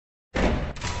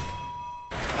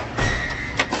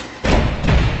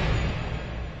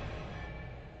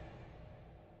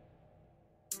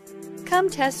Come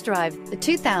test drive the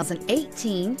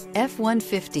 2018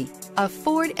 F-150. A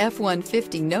Ford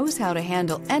F-150 knows how to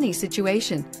handle any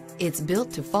situation. It's built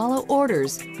to follow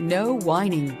orders, no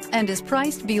whining, and is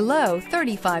priced below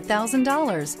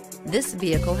 $35,000. This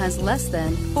vehicle has less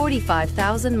than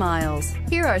 45,000 miles.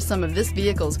 Here are some of this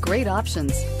vehicle's great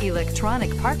options: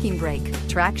 electronic parking brake,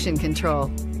 traction control,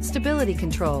 stability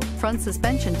control, front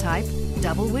suspension type,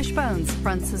 double wishbones,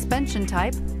 front suspension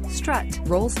type, strut,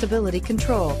 roll stability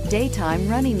control, daytime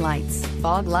running lights,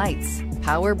 fog lights,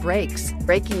 power brakes,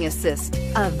 braking assist.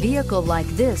 A vehicle like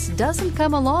this doesn't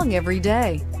come along every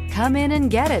day. Come in and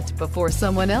get it before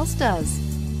someone else does.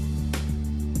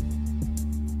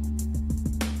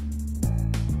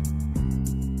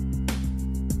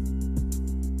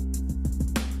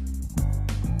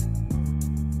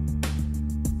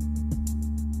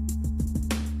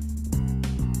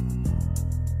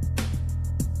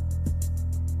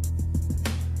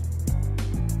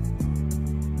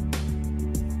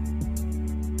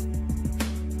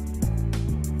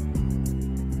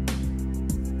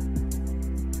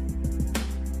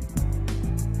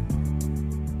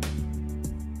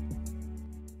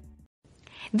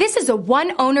 This is a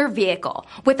one-owner vehicle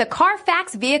with a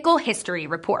Carfax Vehicle History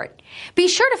Report. Be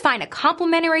sure to find a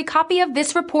complimentary copy of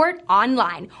this report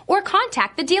online or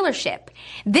contact the dealership.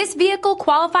 This vehicle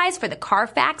qualifies for the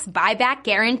Carfax Buyback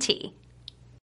Guarantee.